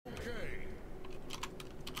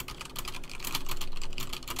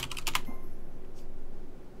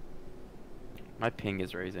My ping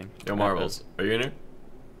is raising. Yo, Marvels, are you in here?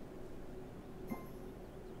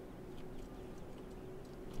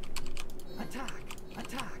 Attack!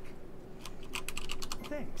 Attack!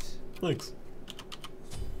 Thanks. Thanks.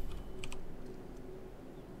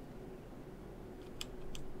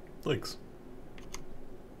 Thanks.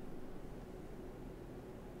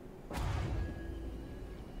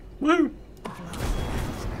 Woo!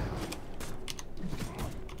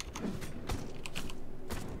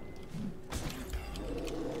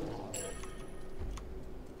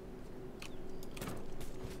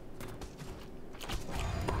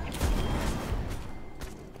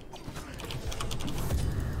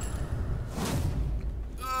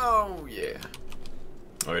 Oh yeah.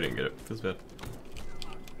 Oh, I didn't get it. Feels bad.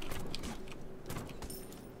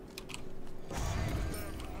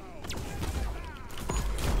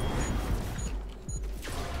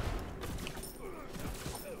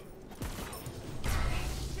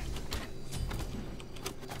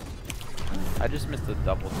 I just missed a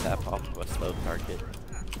double tap off of a slow target.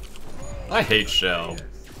 I hate Shell.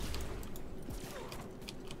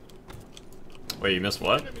 Wait, you missed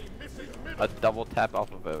what? A double tap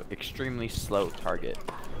off of an extremely slow target.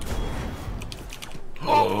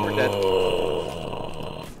 Oh, we're dead.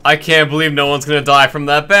 I can't believe no one's gonna die from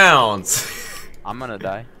that bounce. I'm gonna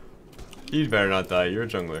die. You better not die. You're a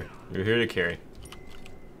jungler. You're here to carry.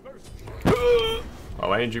 Oh,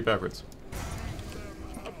 why didn't you backwards?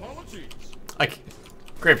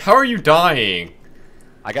 Grape, how are you dying?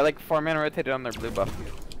 I got like 4 mana rotated on their blue buff.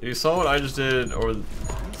 You saw what I just did, or...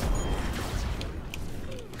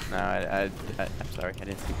 No, I'm sorry, I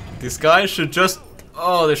didn't see. These guys should just...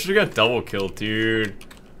 Oh, they should have got double killed, dude.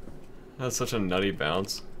 That's such a nutty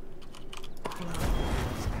bounce.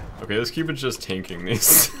 Okay, this Cupid's just tanking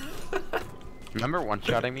these. Remember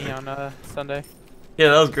one-shotting me on Sunday? Yeah,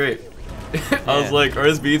 that was great. I was like, are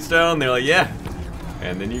his beats down? They're like, yeah.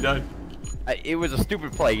 And then you died. It was a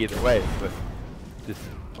stupid play either way, but just...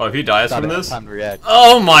 Oh, if he dies from this? Time to react.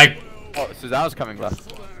 Oh my... Oh, Susanna's coming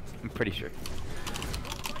left. I'm pretty sure.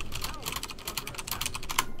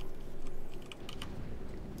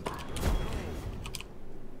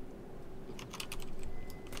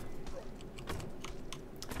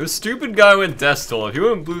 This stupid guy went Death Stole. If he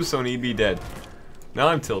went Bluestone, he'd be dead. Now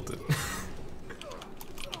I'm tilted.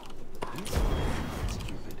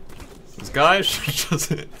 This guy should just...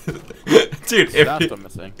 Dude, if he... still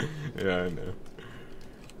missing. Yeah, I know.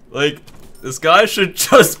 Like, this guy should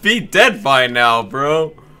just be dead by now,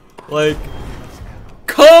 bro. Like,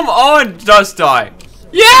 come on, just die.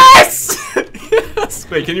 Yes! Yes!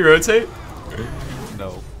 Wait, can you rotate?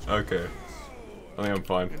 No. Okay. I think I'm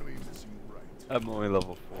fine. I'm only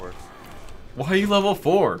level 4. Why are you level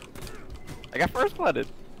 4? I got first blooded.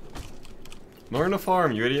 Learn to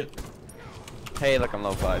farm, you idiot. Hey, look, I'm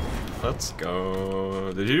level 5. Let's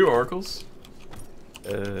go. Did you do oracles?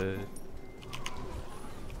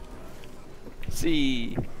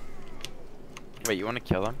 See. Wait, you want to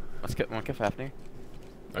kill him? Want to kill Fafnir?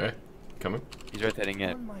 Okay, coming. He's rotating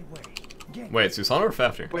it. On my way. Get Wait, Susanna or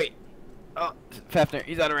Fafnir? Wait. Oh, Fafnir,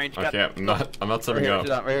 he's out of range. Okay, I'm not stepping up.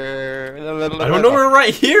 I I don't know where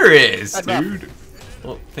right here is, dude.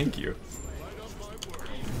 Well, thank you.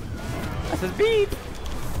 That's his beat.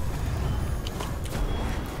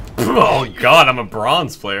 Oh god, I'm a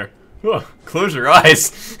bronze player. Close your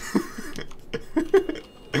eyes.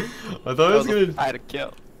 I thought I was gonna... I had a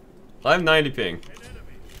kill. I'm 90 ping.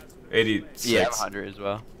 86. Yeah, I'm 100 as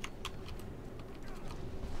well.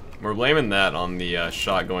 We're blaming that on the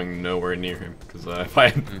shot going nowhere near him. Because if I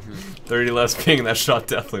had 30 less ping, that shot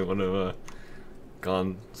definitely would have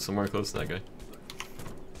gone somewhere close to that guy.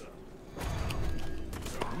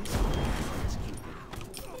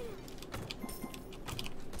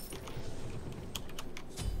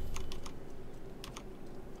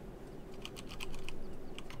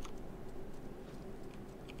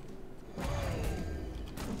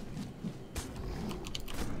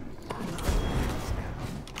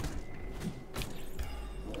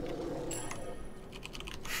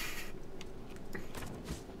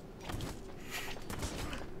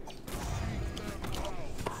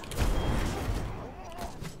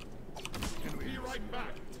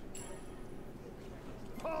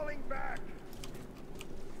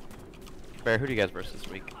 Bear, who do you guys versus this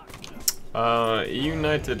week?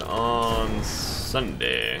 United on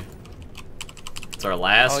Sunday. It's our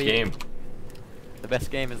last game. The best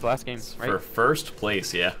game is the last game, right? For first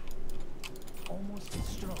place, yeah. almost as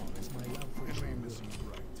strong as my love for dreams.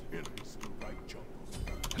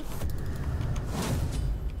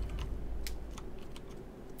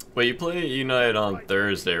 Wait, you play United on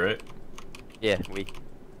Thursday, right? Yeah, we.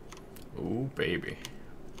 Ooh, baby.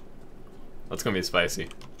 That's gonna be spicy.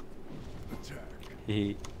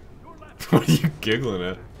 He. What are you giggling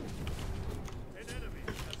at?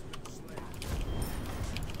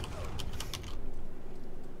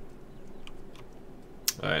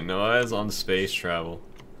 Alright, no eyes on space travel.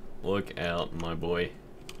 Look out, my boy.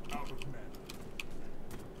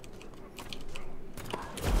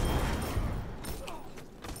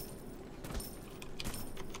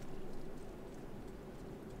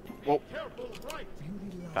 Whoa.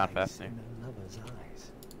 Beauty Found lies faster. in a lover's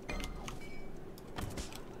eyes.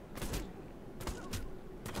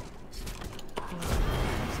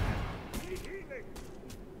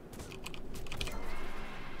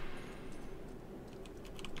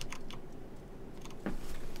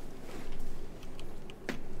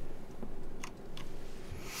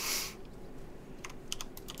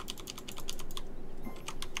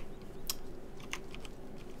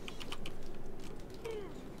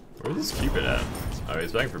 Where's this Cupid at? Oh,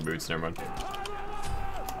 he's back for boots, never mind.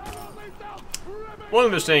 Well,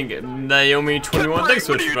 I'm just saying, Naomi21, thanks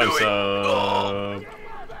so much for the sub.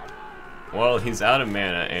 Well, he's out of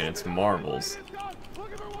mana and it's marbles.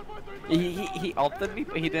 He ulted me,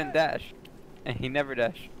 but he didn't dash. And he never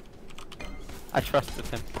dashed. I trusted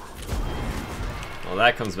him. Well,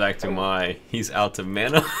 that comes back to my, he's out of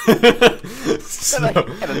mana. So, like,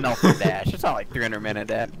 he had enough to dash. It's not like 300 mana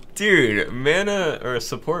dash. Dude, mana, or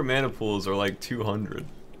support mana pools are like 200.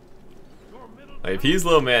 Like, if he's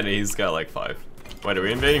low mana, he's got like 5. Wait, are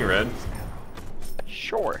we invading red?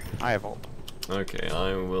 Sure. I have ult. Okay,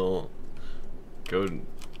 I will go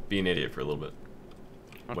be an idiot for a little bit.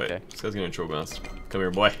 Okay. Wait, this guy's gonna troll bounce. Come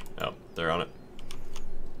here, boy. Oh, they're on it.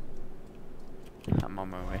 I'm on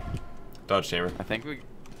my way. Dodge chamber. I think we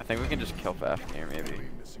can just kill Fafnir maybe.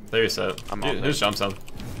 There you set. I'm on Just jump some.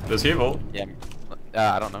 Does he have ult? Yeah.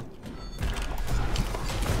 I don't know.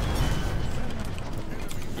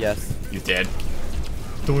 Yes. He's dead.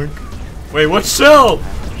 Doink. Wait, what shell?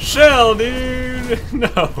 Shell, dude!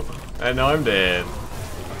 No. I know I'm dead.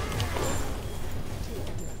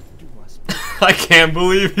 I can't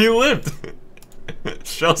believe he lived.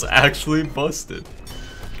 Shell's actually busted.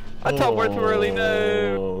 I teleported too early,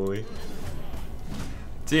 no. Holy.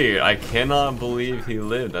 Dude, I cannot believe he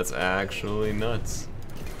lived. That's actually nuts.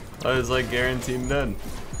 I was like guaranteed dead.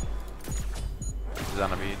 He's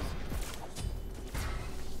on a beat.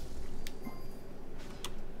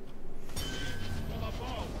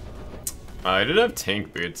 I did have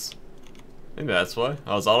tank boots. I think that's why.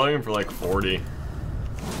 I was autoing for like 40. Dude,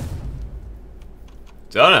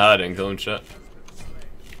 I don't know how I didn't kill him, shit.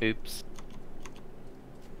 Oops.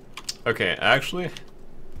 Okay, actually,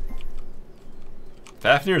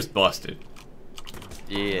 Fafnir's busted.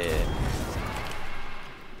 Yeah.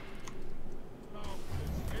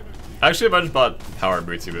 Actually, if I just bought power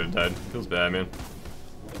boots, he would have died. Feels bad, man.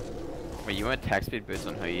 Wait, you went attack speed boots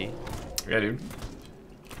on Hou Yi? Yeah, dude.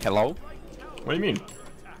 Hello? What do you mean?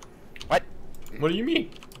 What? What do you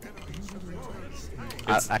mean?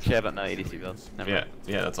 Actually, I don't know ADC builds. Never mind.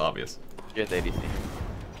 Yeah, that's obvious. You're the ADC.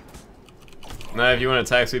 Now, if you want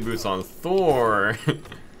attack speed boots on Thor,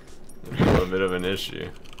 it's a little bit of an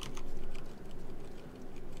issue.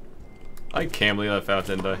 I can't believe that Faf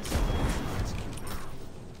didn't die.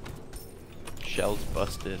 Shell's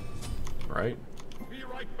busted. Right? Be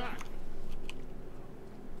right back.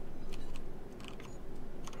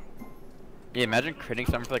 Yeah, imagine critting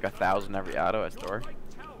something for like 1,000 every auto at store.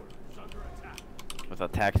 With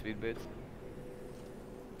attack speed boots.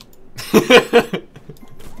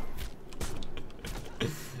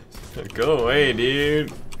 Go away,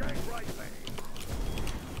 dude.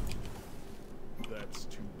 That's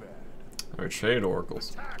too bad. Or trade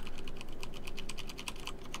oracles.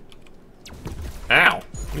 Ow!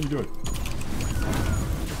 What are you doing?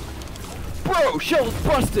 Bro, Shell's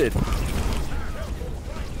busted!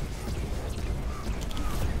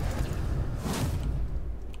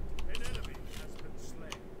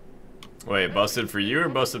 Wait, busted for you or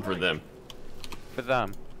busted for them? For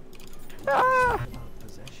them. About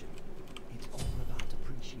possession. It's all about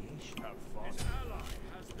appreciation.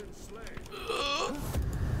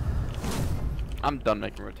 I'm done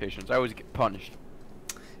making rotations. I always get punished.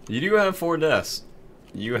 You do have 4 deaths.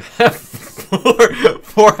 You have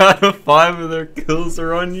 4 out of 5 of their kills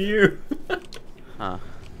are on you. Huh.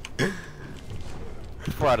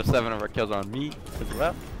 4 out of 7 of our kills are on me as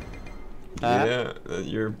well. Yeah,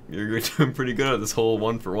 you're doing pretty good at this whole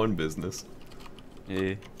 1-for-1 business.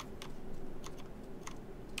 Yeah.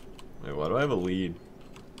 Wait, why do I have a lead?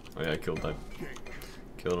 Oh yeah, I killed that.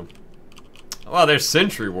 Killed him. Oh, wow, there's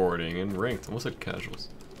sentry warding and ranked. Almost like casuals.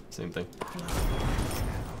 Same thing.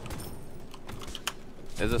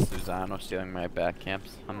 Is this Susano stealing my back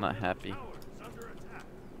camps? I'm not happy.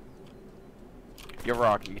 You're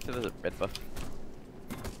rocking. Get to the red buff.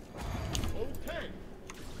 Okay.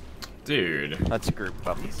 Dude. Let's group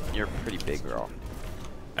up. You're pretty big, girl.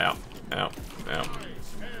 Ow. Ow. Ow. Damn it.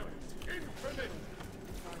 Infinite.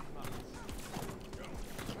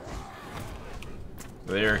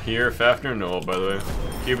 They're here. Fafnir, no, by the way.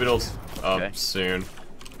 Cupid's up Okay. soon.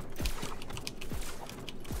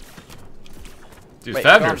 Dude, Wait,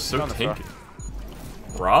 Fafnir's go so on the tanky.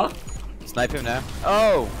 Raw? Snipe him now.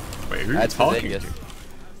 Oh! Wait, who are you That's talking to? Vegas.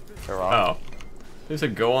 To Raw. Oh. They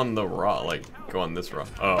said go on the Raw, like, go on this Raw.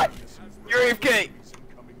 Oh. You're AFK!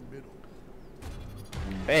 Incoming middle.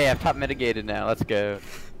 Hey, I've top mitigated now. Let's go.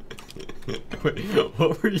 Wait,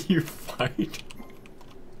 what were you fighting?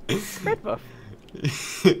 Red buff.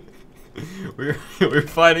 we're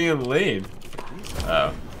fighting in lane.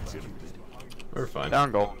 Oh. We're fine.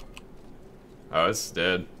 Down goal. Oh, it's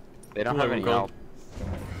dead. They don't What have we any call help.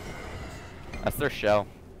 That's their shell.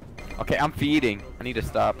 Okay, I'm feeding. I need to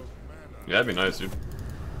stop. Yeah, that'd be nice, dude.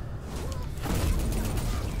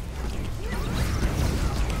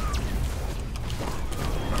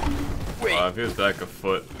 Wait. If he was back a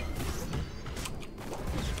foot.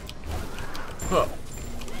 Huh.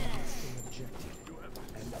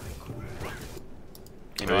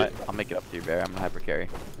 You know what? I'll make it up to you, Bear. I'm gonna hyper carry.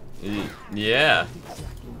 Yeah.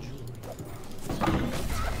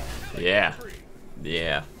 Yeah.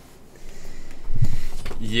 Yeah.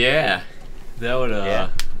 Yeah. That would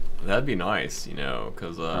Yeah. that'd be nice, you know,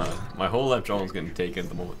 cause my whole left jungle's getting taken at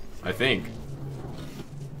the moment. I think.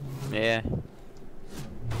 Yeah.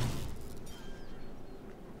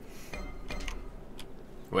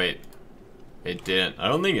 Wait. It didn't. I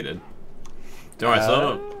don't think it did. Don't worry,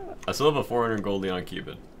 I still have a 400 goldie on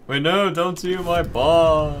Cupid. Wait, no, don't do my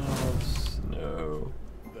boss. No.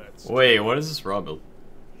 That's Wait, what is this raw build?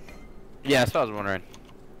 Yeah, that's what I was wondering.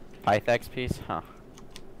 Pythax piece? Huh.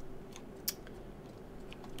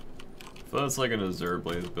 I thought it's like an Azure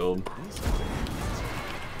Blaze build.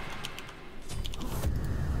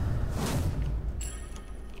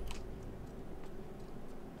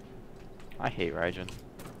 I hate Raijin.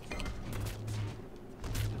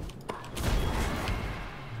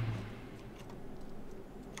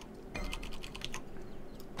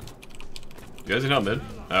 You guys are not mid?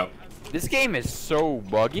 Oh. This game is so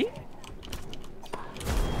buggy.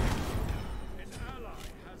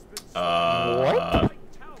 What?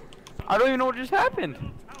 I don't even know what just happened.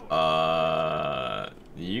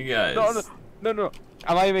 You guys. No.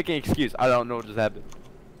 I'm not even making an excuse. I don't know what just happened.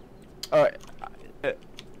 Alright.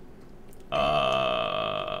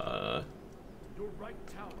 your right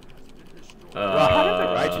tower has been destroyed. Well, how did the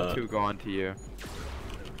Raijin 2 go on to you?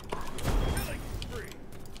 Free.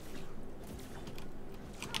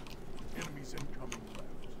 Enemies incoming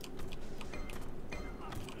left.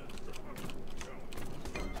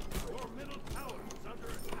 Your middle tower is under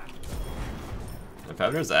attack. If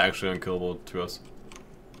Fafnir's actually unkillable to us.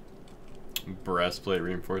 Breastplate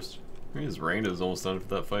reinforced. I mean, his range is almost done for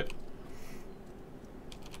that fight.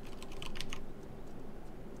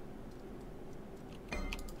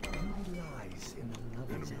 lies in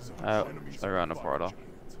another's Oh, they're on a portal.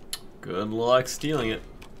 Good luck stealing it.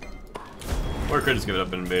 Or could just give it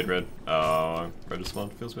up and invade red. Oh, red just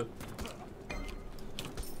spawned. Feels good.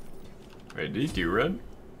 Wait, did he do red?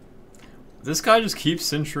 This guy just keeps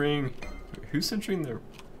centering. Who's centering their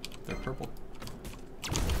purple?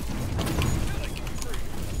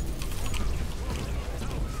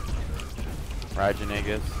 Raijin, I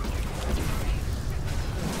guess.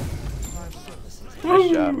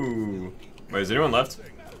 Nice job. Woo! Wait, is anyone left?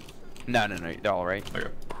 No, they're all right. Okay.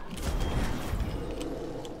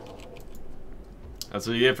 That's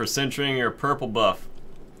what you get for centering your purple buff.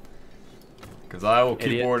 Because I will keep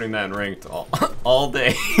Idiot. warding that in ranked all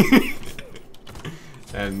day.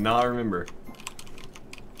 And not remember.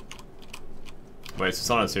 Wait,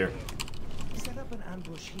 Susanna's here. set up an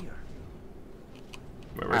ambush here.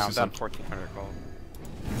 Wait, Wow, where's I'm down Susanna? 1400 gold.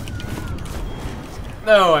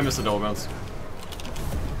 No, I missed a double bounce.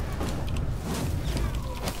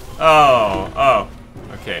 Oh,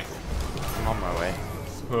 okay. I'm on my way.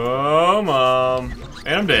 Oh, mom.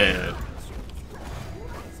 And I'm dead.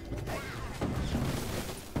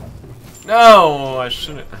 No, I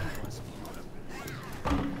shouldn't.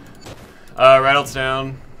 Rattle's down.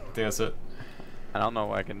 I think that's it. I don't know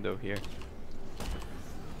what I can do here.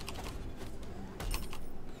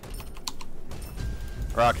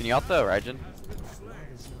 Rock, can you out the Raijin? War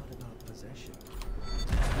is not about possession.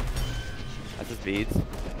 That's his beads.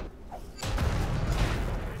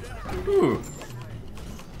 Ooh.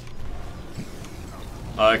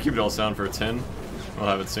 Keep it all sound for a 10. We'll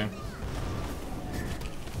have it soon.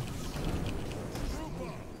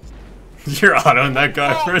 You're autoing that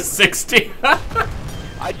guy for a 60.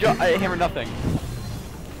 I hammer nothing.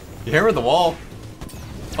 You hammered the wall.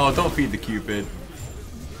 Oh, don't feed the Cupid.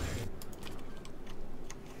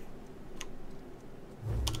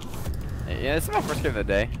 Yeah, this is my first game of the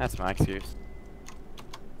day. That's my excuse.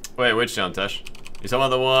 Wait, which jump, Tesh? You talking about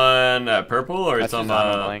the one at purple, or you That's talking just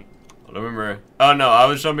on about? blank. I don't remember. Oh no, I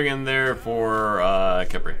was jumping in there for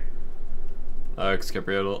Kepri. Cause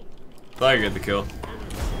Kepri had ult. Thought I could get the kill.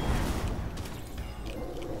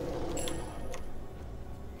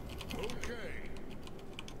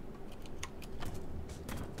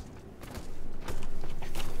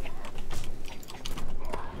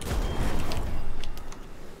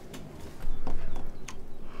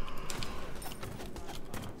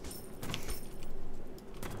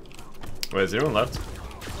 Wait, is anyone left?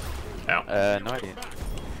 Ow. No idea.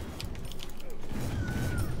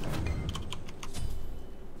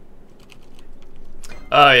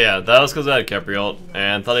 Oh yeah, that was because I had Kepri ult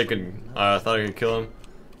and thought I could kill him.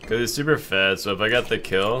 Cause he's super fed, so if I got the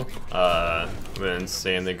kill, it would be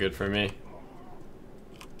insanely good for me.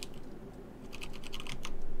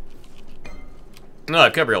 No,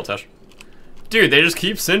 Kepri ult, Tesh. Dude, they just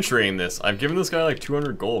keep centurying this. I've given this guy like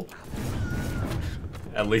 200 gold.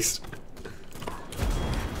 At least.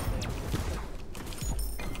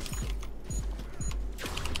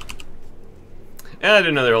 And I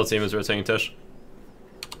didn't know their whole team was rotating Tesh.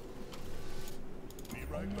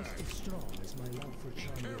 Almost as strong as my love for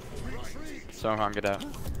China. So I'm good out.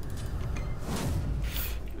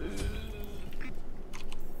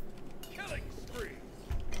 Killing spree.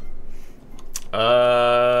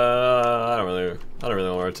 I don't really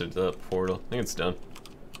want to rotate the portal. I think it's done.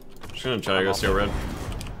 Just gonna try to go steal red.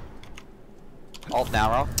 Alt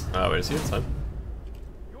now, Ralph. Oh wait, is he inside?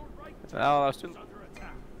 Your right Oh, that was too. under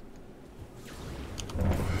attack.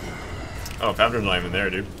 Oh, Founder's not even there,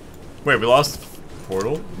 dude. Wait, we lost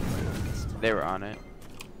portal? They were on it.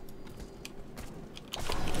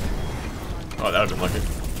 Oh, that would've been lucky.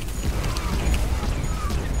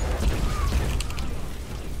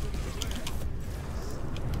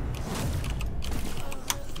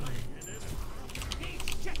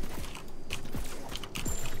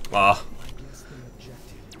 Wow.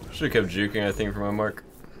 Should've kept juking, I think, for my mark.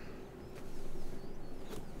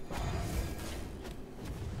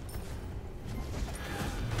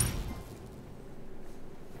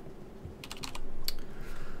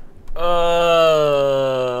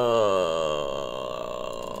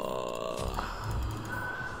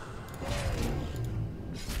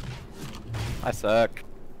 I suck.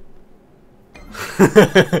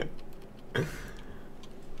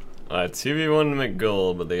 2v1 to make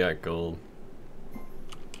gold, but they got gold.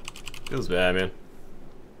 Feels bad, man.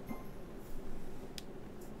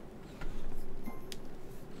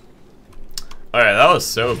 Alright, that was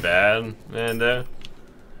so bad, and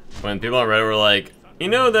when people on Reddit were like, you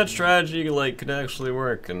know, that strategy like could actually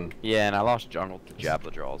work, and Yeah, and I lost jungle to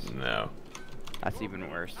Jabla draws. no. That's even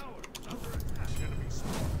worse.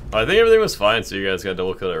 I think everything was fine, so you guys got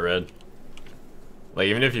double kill at red. Like,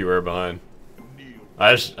 even if you were behind.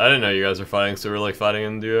 I didn't know you guys were fighting, so we were like fighting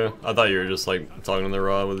in duo. I thought you were just like talking on the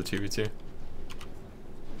raw with the 2v2.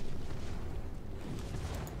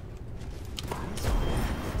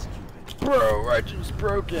 Bro, Reggie's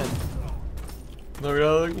broken. No, we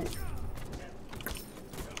got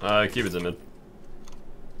like... keep it in mid.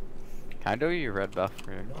 Can I do your red buff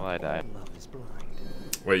for while I died? Love is blind.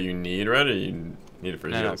 Wait, you need red or you need it for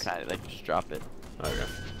No, shields? can I like just drop it? Okay.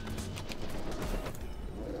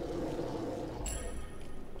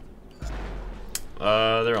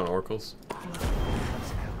 They're on oracles.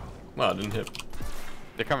 Wow, didn't hit.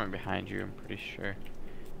 They're coming behind you, I'm pretty sure.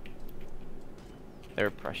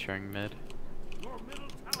 They're pressuring mid.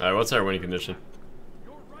 Alright, what's our winning condition?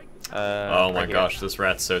 Oh my right here. gosh, this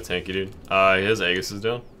rat's so tanky, dude. His Aegis is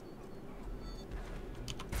down.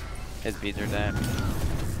 His beads are down.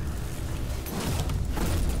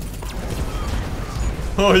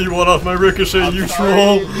 Oh, you won off my ricochet, I'm you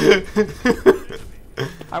sorry. troll!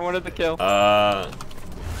 I wanted the kill.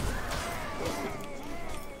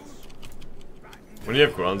 When do you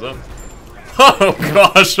have cooldowns up? Oh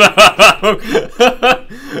gosh!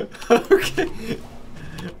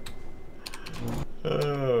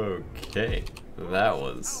 Okay. Okay. That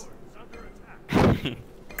was...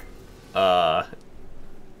 well,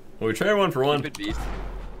 we tried one for one. Cupid beats.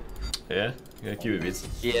 Yeah? Yeah, Cupid beats.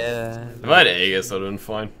 Yeah. If I had Aegis, that would've been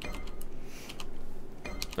fine.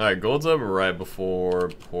 Alright, gold's up right before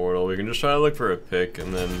portal. We can just try to look for a pick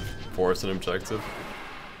and then force an objective.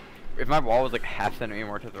 If my wall was like half centimeter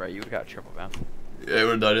more to the right, you would've got triple bounce. Yeah, it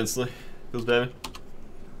would've died instantly. Feels bad.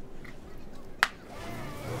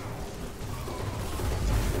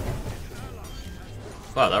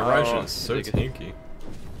 Wow, that Raichu Oh, is so he's a tanky.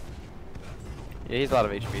 Yeah, he's a lot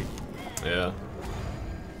of HP. Yeah.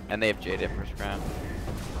 And they have Jade in first round.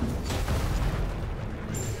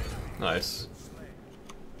 Nice.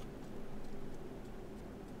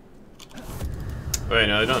 Wait,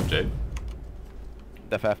 no, they don't have Jade.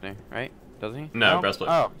 Def Fafnir, right? Doesn't he? No, Breastplate.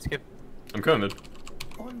 Oh, skip. I'm coming.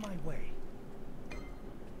 On my way.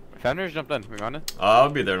 Fafnir's jumped in. We want it? I'll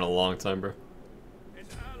be there in a long time, bro. An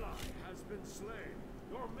ally has been slain.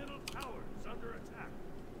 Your middle tower is under attack.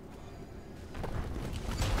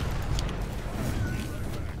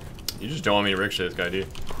 You just don't want me to ricochet this guy, do you?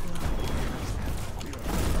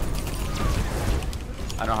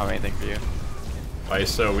 I don't have anything for you. Why he's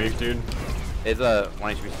so weak, dude? It's a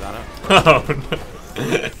 1 HP Susano. Oh no.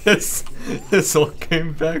 This all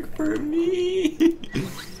came back for me.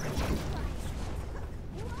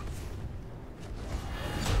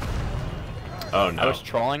 Oh no. I was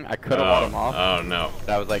trolling. I could have walled him off. Oh no.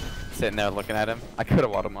 I was like sitting there looking at him. I could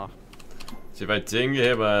have walled him off. See, if I didn't get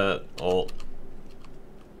hit by that ult.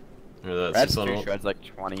 Or that Red's Susano 3 ult. shreds like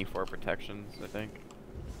 24 protections, I think.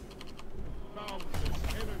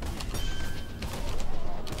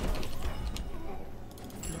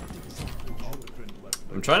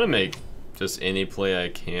 I'm trying to make just any play I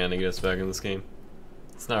can to get us back in this game.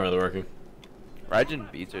 It's not really working.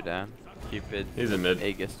 Raijin beats are down. Cupid. He's in mid.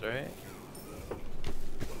 Aegis, right?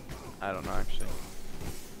 I don't know actually.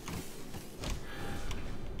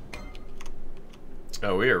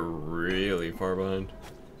 Oh, we are really far behind.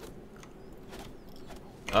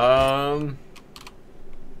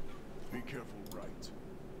 Be careful, right?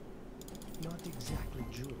 Not exactly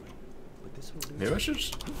jewelry, but this will do. Maybe I should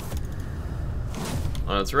just...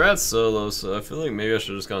 It's Rat solo, so I feel like maybe I should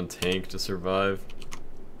have just gone tank to survive.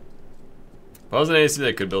 If I was an AC,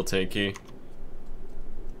 I could build tanky.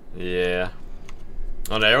 Yeah.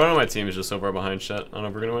 Oh no, everyone on my team is just so far behind shit. I don't know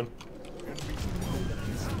if we're gonna win.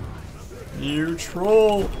 You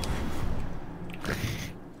troll!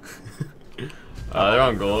 They're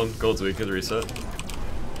on gold. Gold's weak, the reset.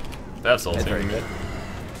 That's It's very ulting me. good.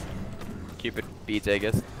 Cupid beats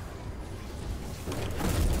Aegis.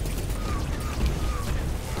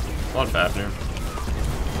 On Fafnir.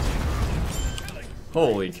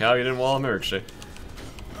 Holy cow, you didn't wall a miracle.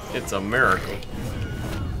 It's a miracle.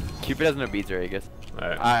 Cupid has no beats or Aegis.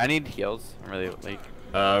 Alright. I need heals. I'm really like.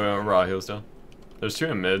 Raw heals down. There's two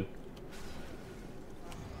in mid.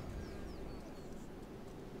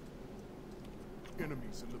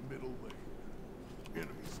 Enemies in the middle lane.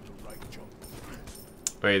 Enemies in the right jungle.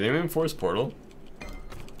 Wait, they even force portal? I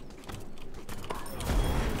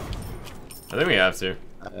think we have to.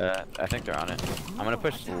 I think they're on it. I'm gonna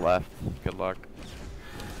push left. Good luck.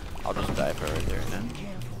 I'll just die for right there now.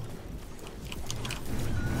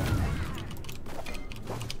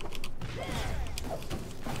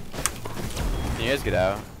 Can you guys get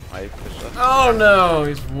out? I push left. Oh no,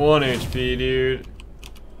 he's 1 HP, dude.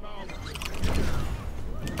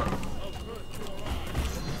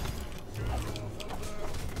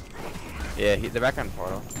 Yeah, they're back on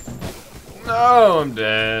portal. No, I'm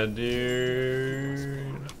dead, dude.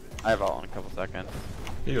 I have all in a couple seconds.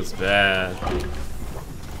 Feels bad.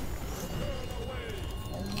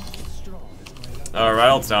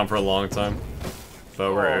 Rattle's down for a long time.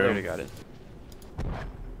 But we're I here. already got it.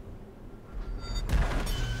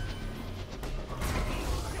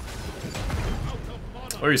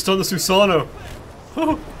 Oh, you stole the Susano.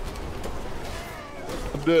 I'm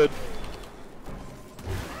dead.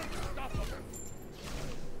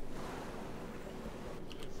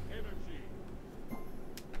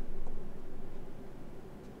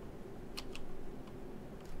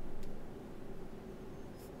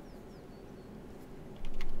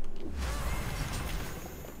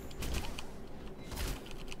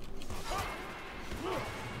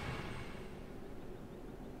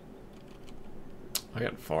 I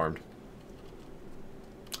got farmed.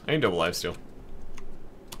 I need double lifesteal.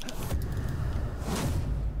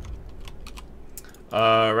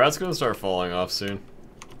 Rat's gonna start falling off soon.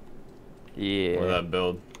 Yeah. Or that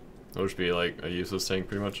build. It'll just be like a useless tank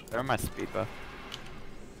pretty much. They're on my speed buff.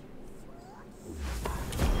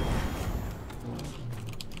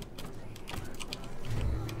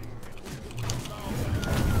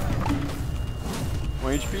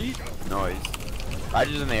 One HP? Noise.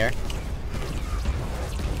 Raijin's in the air.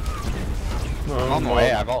 I'm on the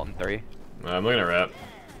way. I vault in 3. I'm looking at Rat.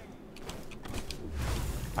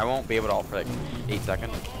 I won't be able to ult for like 8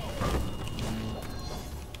 seconds.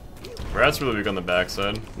 Rat's really weak on the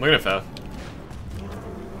backside. I'm looking at Faf.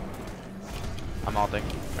 I'm ulting.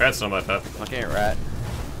 Rat's not my Faf. Looking at Rat.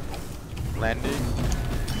 Landing.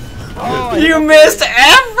 Oh, You missed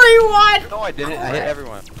everyone! No, I didn't. I hit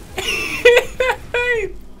everyone.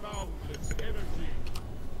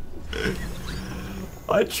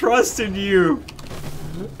 I trusted you.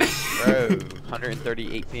 Bro,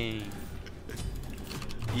 138 ping.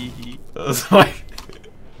 That was like...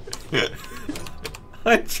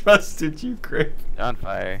 I trusted you, Griff. On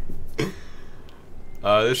fire.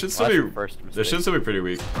 This should still be... First This should still be pretty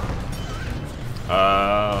weak.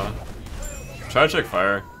 Try to check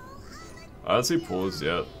fire. I don't see pools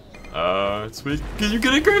yet. It's weak. Can you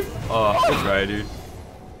get it, Griff? Oh, good try, dude.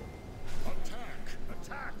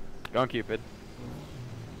 Go on, Cupid.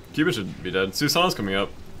 Cupid should be dead. Susan's coming up.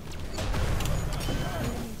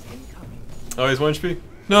 Oh, he's 1 HP?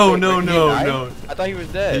 No, Wait, no, wait, he no, died? no. I thought he was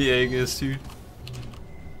dead. He Aegis, dude.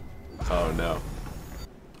 Oh, no.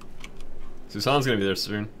 Susan's gonna be there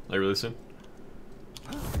soon. Like, really soon.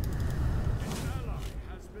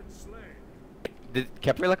 Did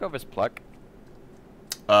Kepri let go of his pluck?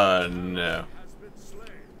 No.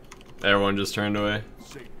 Everyone just turned away.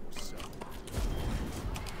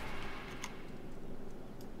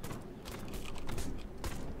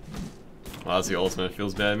 Wow, that's the ultimate.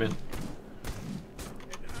 Feels bad, man.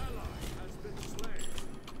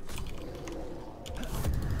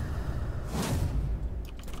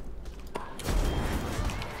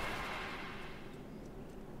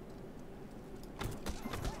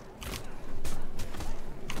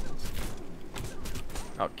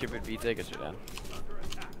 Oh, Cupid beats Aegis, you're down.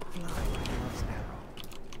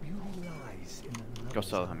 Go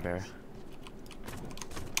sell him, Bear.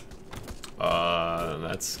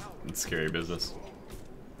 That's scary business.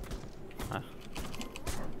 Huh?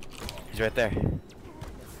 He's right there.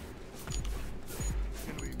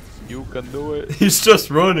 You can do it. He's just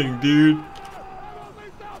running, dude.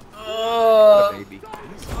 Baby.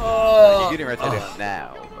 You're getting right there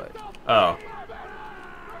now, but... Oh.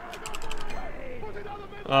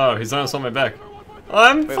 Oh, he's not on my back.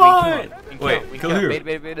 I'm fine! Wait, kill who? Wait.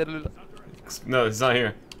 No, he's not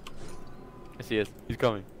here. Yes, he is. He's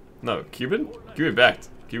coming. No, Cupid? Cupid backed.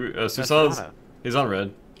 Cupid, Susan's... Sonata. He's on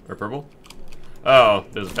red. Or purple. Oh,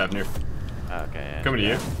 there's a Fafnir. Okay, yeah. Coming to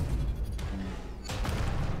you.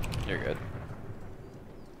 You're good.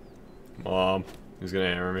 Mom. He's gonna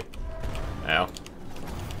hammer me. Ow.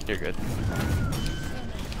 You're good.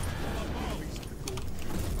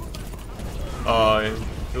 Oh, it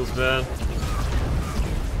feels bad.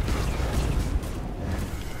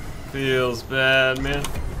 Feels bad, man.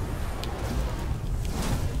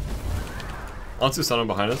 On Susano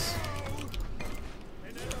behind us.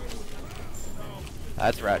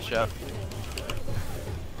 That's rat shot.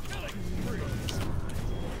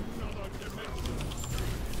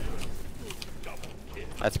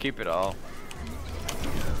 Let's keep it all.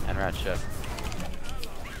 And rat shot.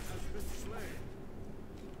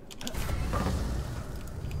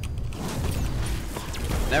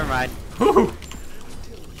 Never mind. Whew.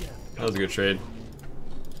 That was a good trade.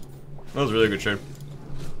 That was a really good trade.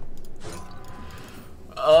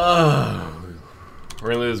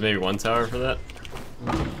 We're gonna lose maybe 1 tower for that.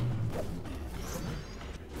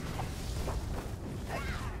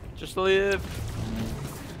 Just live.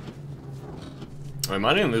 I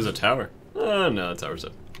might even lose a tower. Oh no, the tower's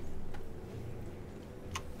up.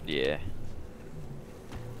 Yeah.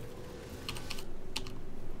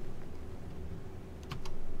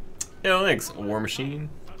 Yo, thanks, War Machine.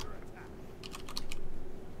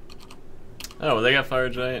 Oh, well, they got Fire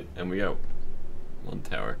Giant, and we got 1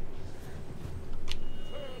 tower.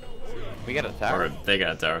 We got a tower. Or they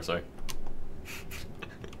got a tower, sorry.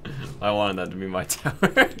 I wanted that to be my tower.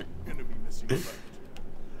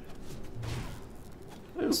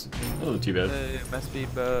 That wasn't too bad. It must be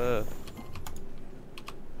buff.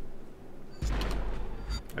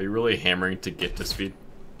 Are you really hammering to get to speed?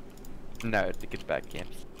 No, to get back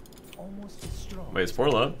camps. Wait, is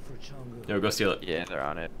Portal up? Yo, go steal it. Yeah, they're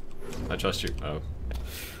on it. I trust you. Oh.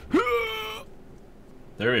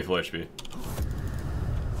 They're gonna be full HP.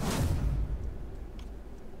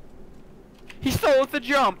 He stole the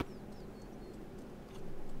jump!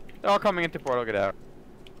 They're all coming into portal, get out.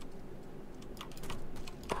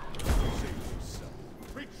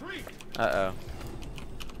 Uh-oh.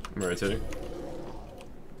 I'm rotating.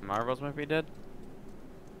 Marvels might be dead?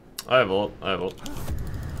 I have ult. I have ult.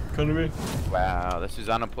 Come to me. Wow, the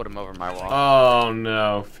Susanna put him over my wall. Oh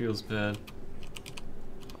no, feels bad.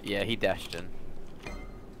 Yeah, he dashed in.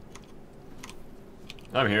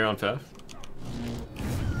 I'm here on Faf.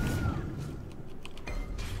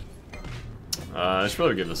 I should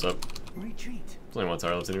probably give this up. Retreat. There's only 1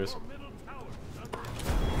 tower left anyways.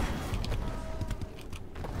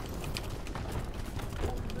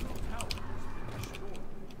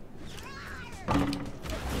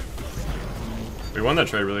 We won that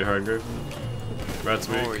trade really hard, Grave. Rat's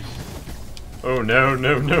weak. Noise. Oh no,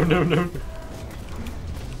 no, no, no, no.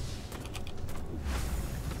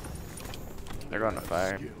 They're going to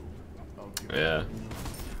fire. Yeah.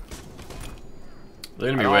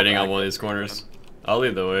 They're gonna I be don't waiting back on one of these corners. I'll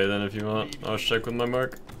lead the way then if you want. I'll check with my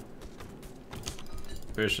mark.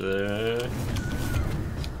 Fish there.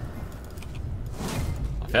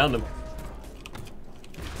 I found him.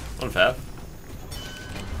 On Fab.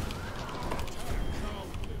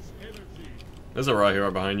 There's a raw hero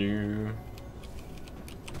behind you.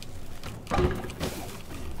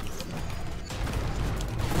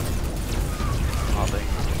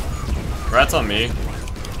 Rat's on me.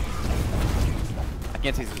 I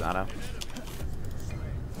can't see Susanna.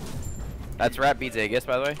 That's Rat beats Aegis,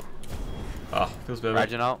 by the way. Oh, feels bad.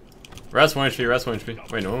 Reginald. Rat's 1 HP, Rat's 1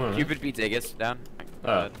 HP. Wait, no. Cupid beats Aegis down.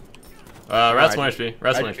 Rat's 1 HP,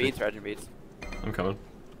 Rat's 1 HP. Regen beats. I'm coming.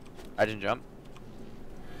 Regen jump.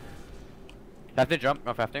 Fafnir jump.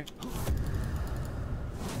 Go Fafnir.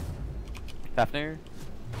 Fafnir.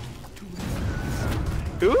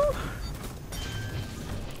 Ooh.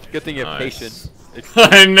 Good thing you have Nice. patience.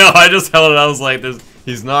 I know, I just held it. I was like, this.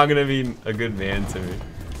 He's not gonna be a good man to me.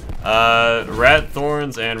 Rat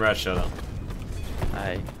Thorns and Rat Showdown.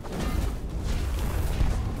 Aye.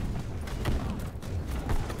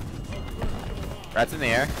 Rat's in the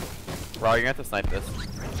air. Raw, you're gonna have to snipe this.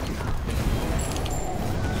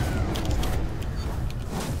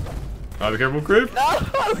 Be careful, Crib.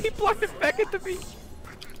 No! He blocked it back at the beach.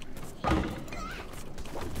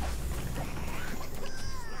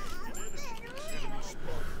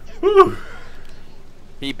 Woo.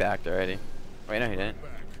 He backed already. Wait, no, he didn't.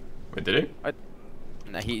 Wait, did he? What?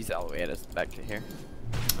 No, he's all the way at us back to here.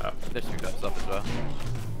 Oh. There's two stuff as well.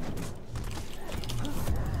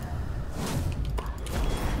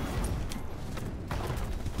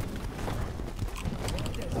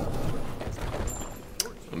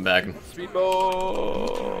 I'm backing.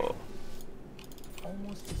 Speedball!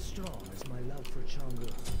 Almost as strong as my love for Chang'e.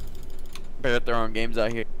 Better throwing games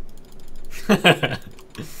out here.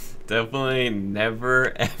 Definitely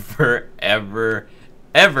never, ever, ever,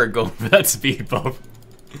 ever go for that speed bump.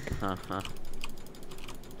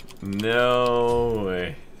 No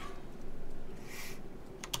way.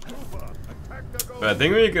 But I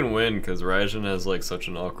think we can win because Raijin has like such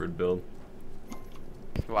an awkward build.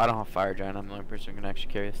 Well, I don't have Fire Giant. I'm the only person who can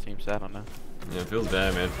actually carry this team, so I don't know. Yeah, it feels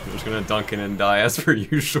bad, man. I'm just gonna dunk in and die as per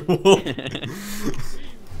usual.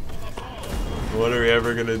 What are we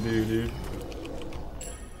ever gonna do, dude?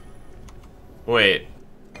 Wait.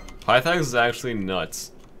 Pythax is actually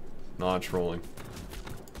nuts. Not trolling.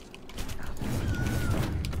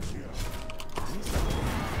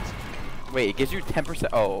 Wait, it gives you 10%.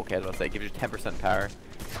 Oh, okay, I was about to say, it gives you 10% power.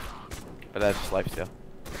 But that's just lifesteal.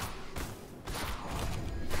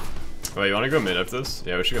 Wait, you wanna go mid after this?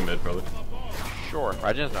 Yeah, we should go mid probably. Sure.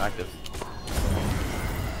 Regen is not active.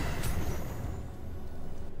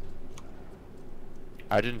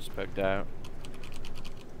 Regen's poked out.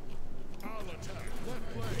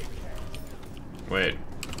 Wait.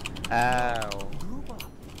 Ow.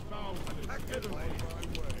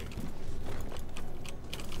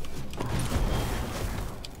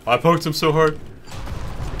 I poked him so hard.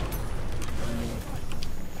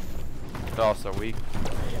 It's also weak.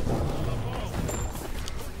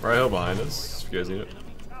 Right hill behind us, if you guys need it.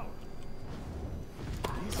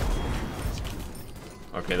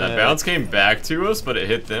 Okay, that bounce came back to us, but it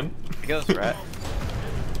hit them. I guess that's rat.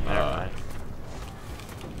 Never mind.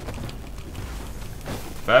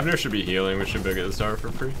 Fafnir should be healing. We should be able to get this tower for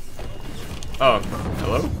free. Oh,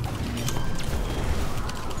 hello?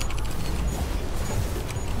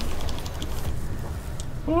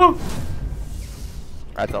 Woo!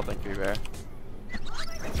 Rat's ulting to be fair.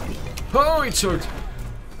 Oh, he choked.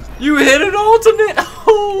 You hit an ultimate!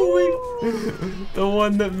 Holy! The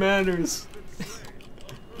one that matters.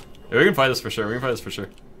 Yeah, we can fight this for sure. We can fight this for sure.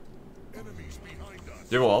 Do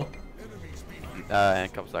you have a wall? In a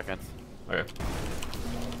couple seconds. Okay.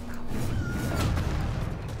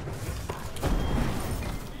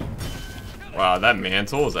 Wow, that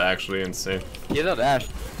mantle is actually insane. He has no dash.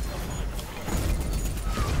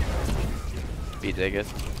 Beat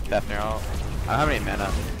Aegis. Fafnir out. I don't have any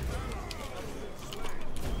mana.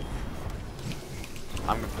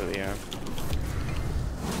 I'm completely here.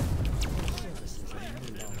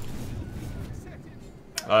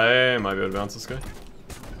 I might be able to bounce this guy.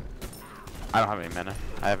 I don't have any mana.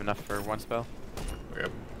 I have enough for one spell. Okay.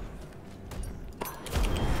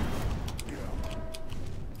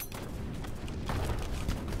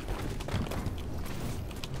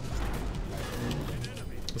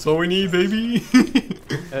 That's all we need, baby.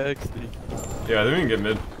 XD. Yeah, I think we can get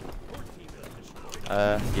mid.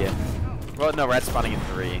 Yeah. Well, no, Rat's spawning in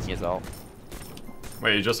 3 and he has ult.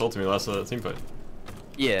 Wait, you just ulted me last team fight.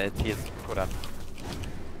 Yeah, he has cooldown.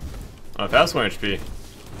 Oh, fast 1 HP.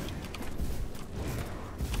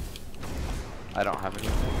 I don't have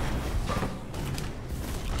anything.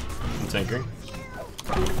 I'm tankering.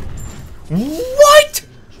 What?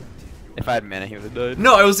 If I had mana, he would have died.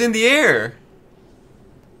 No, I was in the air.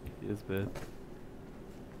 He is bad.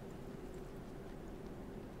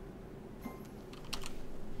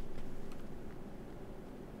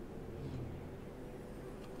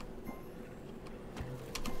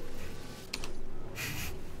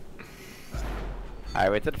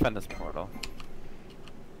 Alright, wait to defend this portal.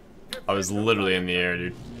 I was literally in the air,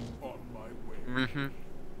 dude. On my way. Mm-hmm.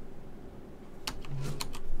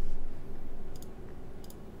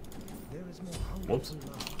 There is more hunger Whoops. for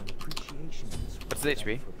love and appreciation in this What's the HP?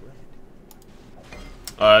 world for bread.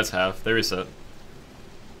 Oh, that's half. They reset.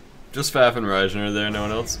 Just Faf and Raijin are there, no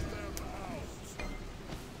one else.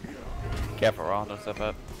 Careful, Raw, don't step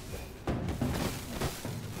up.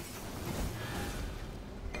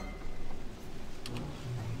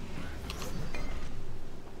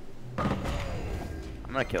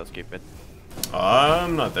 I'm gonna kill Stupid.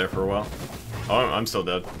 I'm not there for a while. Oh, I'm still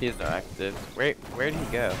dead. He has no active. Where did he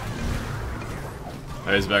go?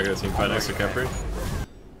 Oh, he's back at the team fight next to Kemper.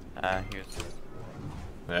 Here's.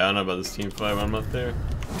 Yeah, I don't know about this team fight when I'm up there.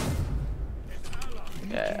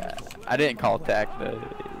 Yeah, I didn't call attack though.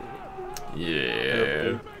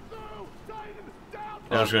 Yeah.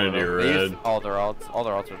 I'm just gonna do They used red. all their ults. All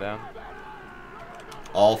their ults are down.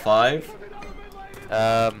 All 5?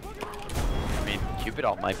 I mean, Cupid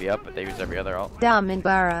ult might be up, but they use every other ult. Dom and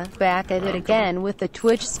BaRRA back at it again with the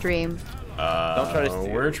Twitch stream. Don't try to steal.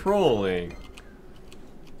 We're trolling.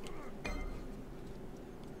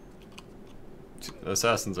 The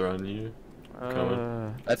assassins are on you.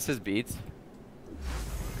 Coming. That's his beats.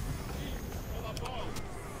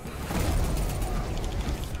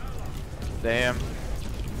 Damn.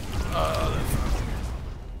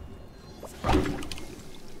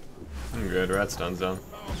 I'm good. Rat stun's down.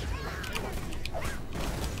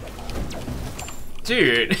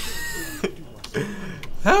 Dude.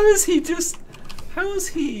 How is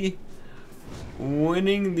he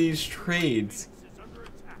winning these trades?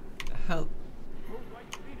 How?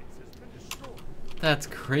 That's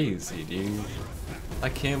crazy, dude. I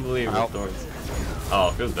can't believe it, Ow. Thorns. Oh,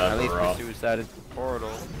 it feels bad At for least Raw. we suicided the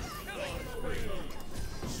portal.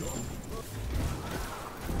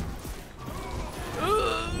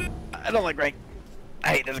 I don't like rank. I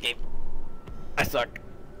hate this game. I suck.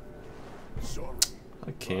 Sorry.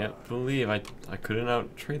 I can't believe I couldn't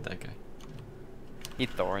out trade that guy. He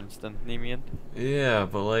Thorns didn't he, me in. Yeah,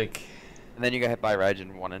 but like, And then you got hit by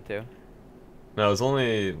Raijin 1 and 2. no, it was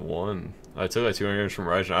only 1. I took like 200 damage from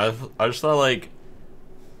Raijin. I just thought like,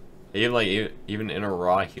 even in a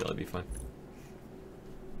raw heal, I'd be fine.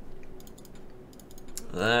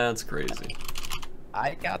 That's crazy.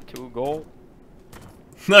 I got 2 gold.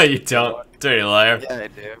 No, you don't, dirty liar. Yeah, I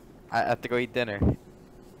do. I have to go eat dinner.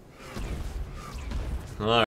 Alright.